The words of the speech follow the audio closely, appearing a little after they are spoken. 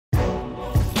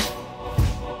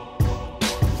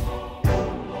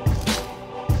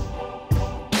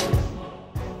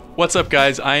What's up,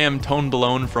 guys? I am Tone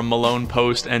Malone from Malone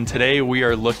Post, and today we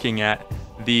are looking at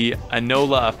the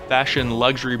Onola fashion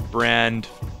luxury brand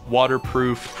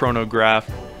waterproof chronograph,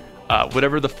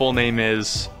 whatever the full name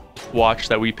is, watch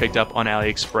that we picked up on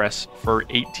AliExpress for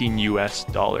 $18 US.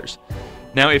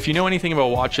 Now, if you know anything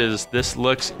about watches, this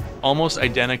looks almost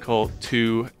identical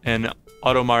to an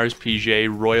Audemars Piguet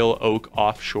Royal Oak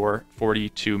Offshore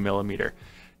 42mm.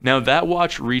 Now, that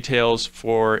watch retails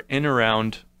for in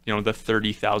around the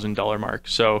 $30,000 mark.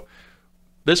 So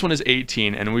this one is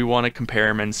 18, and we want to compare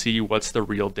them and see what's the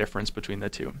real difference between the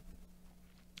two.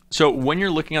 So when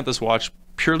you're looking at this watch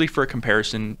purely for a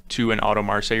comparison to an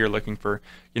Audemars, say you're looking for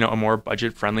a more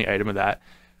budget-friendly item of that,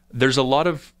 there's a lot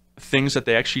of things that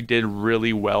they actually did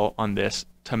really well on this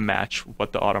to match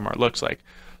what the Audemars looks like.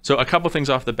 So a couple things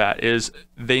off the bat is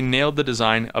they nailed the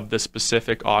design of the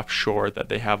specific Offshore that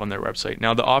they have on their website.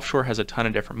 Now, the Offshore has a ton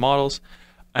of different models,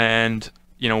 and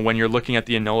when you're looking at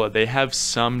the Onola, they have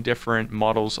some different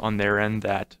models on their end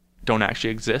that don't actually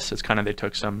exist. It's kind of they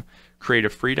took some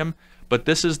creative freedom, but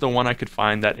this is the one I could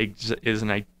find that is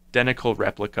an identical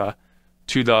replica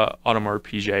to the Audemars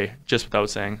Piguet, just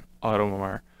without saying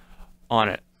Audemars on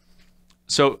it.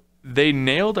 So they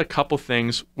nailed a couple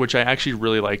things which I actually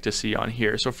really like to see on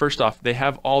here. So first off, they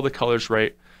have all the colors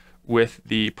right with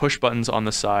the push buttons on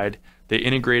the side. They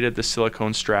integrated the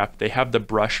silicone strap. They have the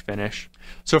brush finish.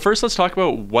 So first, let's talk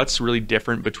about what's really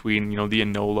different between the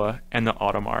Onola and the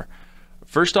Audemars.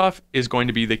 First off is going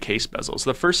to be the case bezels.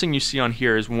 The first thing you see on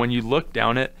here is when you look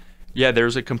down it,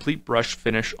 there's a complete brush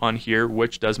finish on here,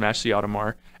 which does match the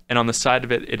Audemars, and on the side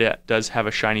of it, it does have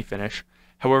a shiny finish.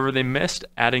 However, they missed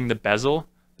adding the bezel.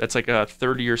 That's like a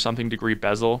 30 or something degree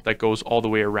bezel that goes all the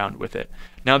way around with it.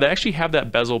 Now, they actually have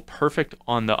that bezel perfect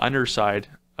on the underside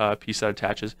piece that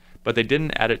attaches, but they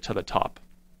didn't add it to the top.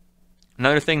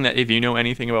 Another thing that if you know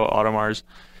anything about Audemars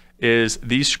is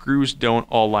these screws don't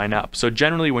all line up. So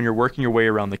generally when you're working your way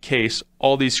around the case,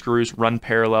 all these screws run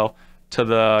parallel to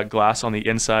the glass on the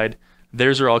inside.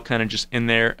 Theirs are all kind of just in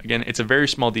there. Again, it's a very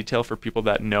small detail for people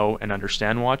that know and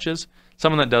understand watches.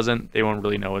 Someone that doesn't, they won't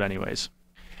really know it anyways.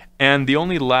 And the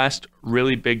only last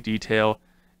really big detail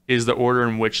is the order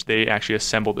in which they actually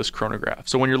assembled this chronograph.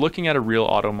 So when you're looking at a real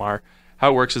Audemars, how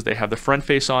it works is they have the front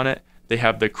face on it, they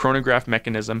have the chronograph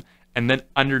mechanism, and then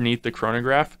underneath the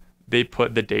chronograph, they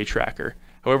put the day tracker.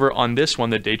 However, on this one,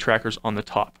 the day tracker's on the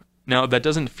top. Now, that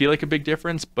doesn't feel like a big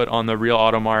difference, but on the real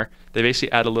Audemars, they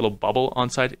basically add a little bubble on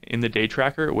side in the day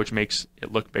tracker, which makes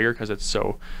it look bigger because it's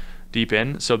so deep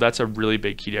in. So that's a really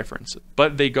big key difference.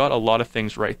 But they got a lot of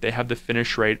things right. They have the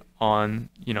finish right on,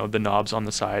 the knobs on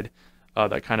the side,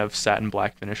 that kind of satin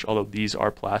black finish, although these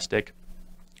are plastic.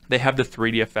 They have the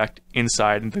 3D effect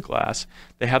inside the glass.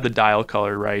 They have the dial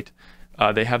color right.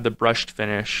 They have the brushed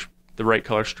finish, the right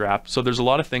color strap. So there's a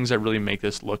lot of things that really make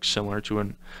this look similar to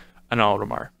an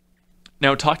Audemars.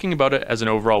 Now, talking about it as an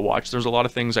overall watch, there's a lot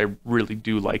of things I really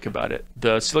do like about it.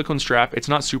 The silicone strap, it's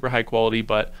not super high quality,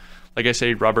 but like I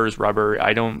say, rubber is rubber.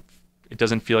 It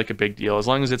doesn't feel like a big deal. As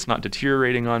long as it's not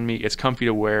deteriorating on me, it's comfy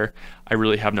to wear, I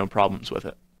really have no problems with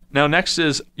it. Now, next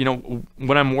is,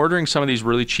 when I'm ordering some of these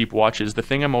really cheap watches, the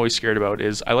thing I'm always scared about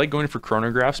is I like going for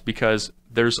chronographs because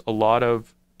there's a lot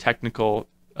of technical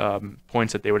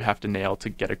points that they would have to nail to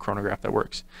get a chronograph that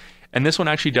works. And this one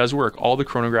actually does work. All the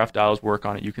chronograph dials work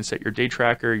on it. You can set your day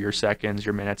tracker, your seconds,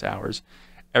 your minutes, hours,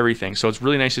 everything. So it's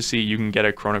really nice to see you can get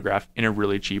a chronograph in a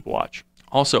really cheap watch.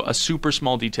 Also, a super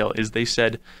small detail is they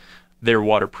said they're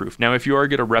waterproof. Now, if you are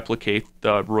going to replicate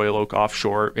the Royal Oak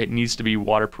Offshore, it needs to be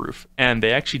waterproof. And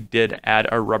they actually did add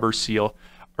a rubber seal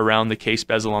around the case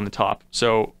bezel on the top.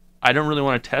 So I don't really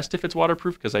want to test if it's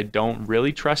waterproof because I don't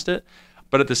really trust it.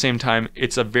 But at the same time,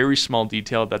 it's a very small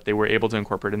detail that they were able to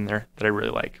incorporate in there that I really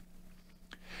like.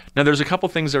 Now, there's a couple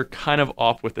things that are kind of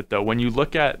off with it, though. When you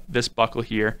look at this buckle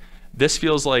here, this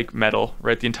feels like metal,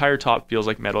 right? The entire top feels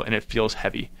like metal, and it feels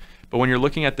heavy. But when you're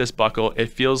looking at this buckle, it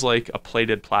feels like a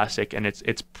plated plastic, and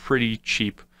it's pretty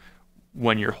cheap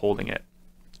when you're holding it.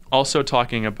 Also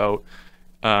talking about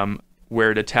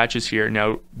where it attaches here.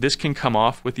 Now, this can come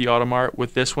off with the Audemars.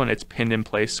 With this one, it's pinned in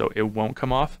place, so it won't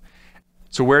come off.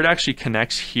 So where it actually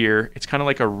connects here, it's kind of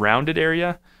like a rounded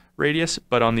area radius,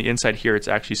 but on the inside here, it's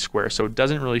actually square. So it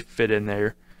doesn't really fit in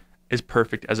there as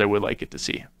perfect as I would like it to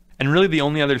see. And really the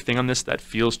only other thing on this that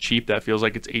feels cheap, that feels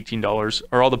like it's $18,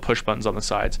 are all the push buttons on the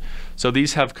sides. So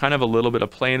these have kind of a little bit of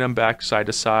play in them back side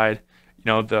to side.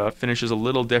 The finish is a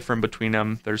little different between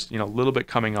them. There's, a little bit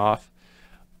coming off.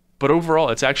 But overall,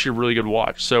 it's actually a really good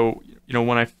watch. So,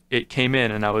 when it came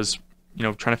in and I was,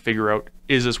 trying to figure out,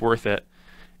 is this worth it?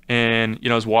 And,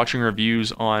 I was watching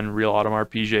reviews on real Audemars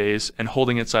Piguets and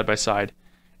holding it side by side,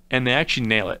 and they actually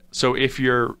nail it. So if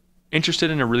you're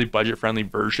interested in a really budget-friendly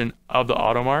version of the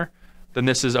Audemars, then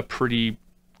this is a pretty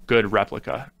good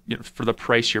replica, you know, for the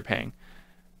price you're paying.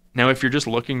 Now, if you're just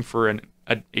looking for an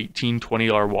 $18,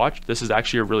 $20 watch, this is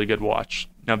actually a really good watch.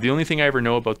 Now, the only thing I ever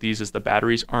know about these is the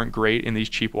batteries aren't great in these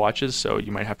cheap watches, so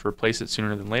you might have to replace it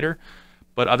sooner than later.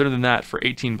 But other than that, for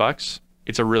 18 bucks,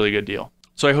 it's a really good deal.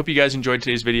 So I hope you guys enjoyed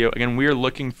today's video. Again, we are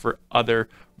looking for other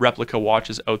replica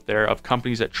watches out there of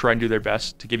companies that try and do their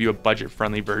best to give you a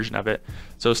budget-friendly version of it.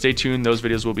 So stay tuned, those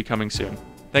videos will be coming soon.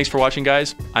 Thanks for watching,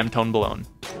 guys. I'm Tone Balone.